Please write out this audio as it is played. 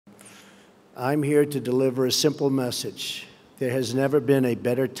I'm here to deliver a simple message. There has never been a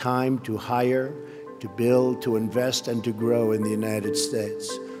better time to hire, to build, to invest, and to grow in the United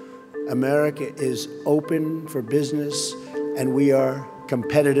States. America is open for business, and we are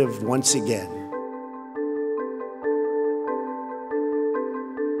competitive once again.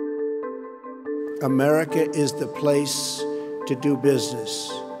 America is the place to do business.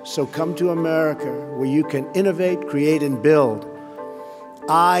 So come to America, where you can innovate, create, and build.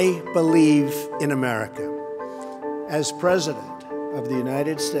 I believe in America. As President of the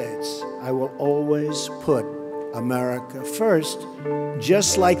United States, I will always put America first,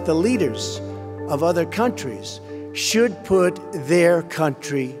 just like the leaders of other countries should put their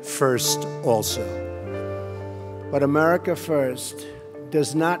country first also. But America first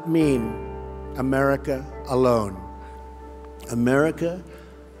does not mean America alone. America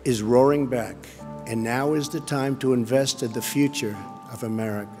is roaring back, and now is the time to invest in the future of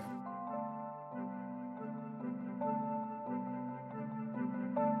America.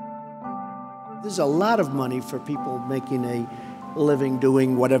 There's a lot of money for people making a living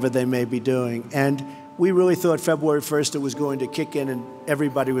doing whatever they may be doing, and we really thought February 1st it was going to kick in and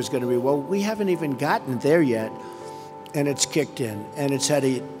everybody was going to be, well, we haven't even gotten there yet, and it's kicked in, and it's had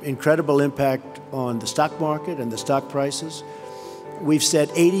an incredible impact on the stock market and the stock prices. We've set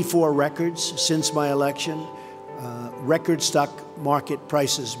 84 records since my election, record stock market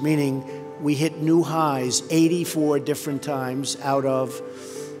prices, meaning we hit new highs 84 different times out of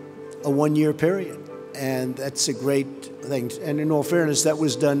a one-year period. And that's a great thing. And in all fairness, that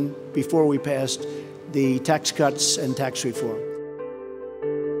was done before we passed the tax cuts and tax reform.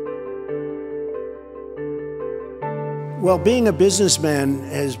 Well, being a businessman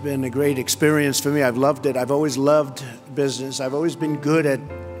has been a great experience for me. I've loved it. I've always loved business. I've always been good at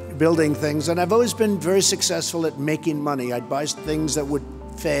building things, and I've always been very successful at making money. I'd buy things that would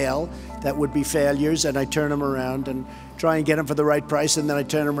fail, that would be failures, and I'd turn them around and try and get them for the right price, and then I'd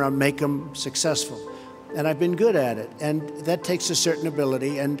turn them around, make them successful. And I've been good at it, and that takes a certain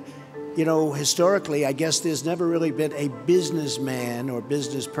ability. And, you know, historically, I guess there's never really been a businessman or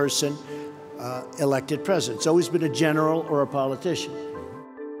business person elected president. It's always been a general or a politician.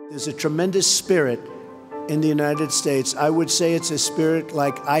 There's a tremendous spirit in the United States. I would say it's a spirit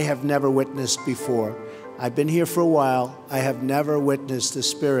like I have never witnessed before. I've been here for a while. I have never witnessed the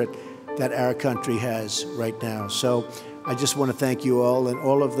spirit that our country has right now. So I just want to thank you all, and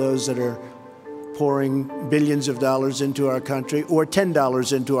all of those that are pouring billions of dollars into our country, or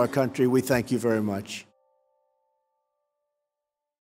 $10 into our country. We thank you very much.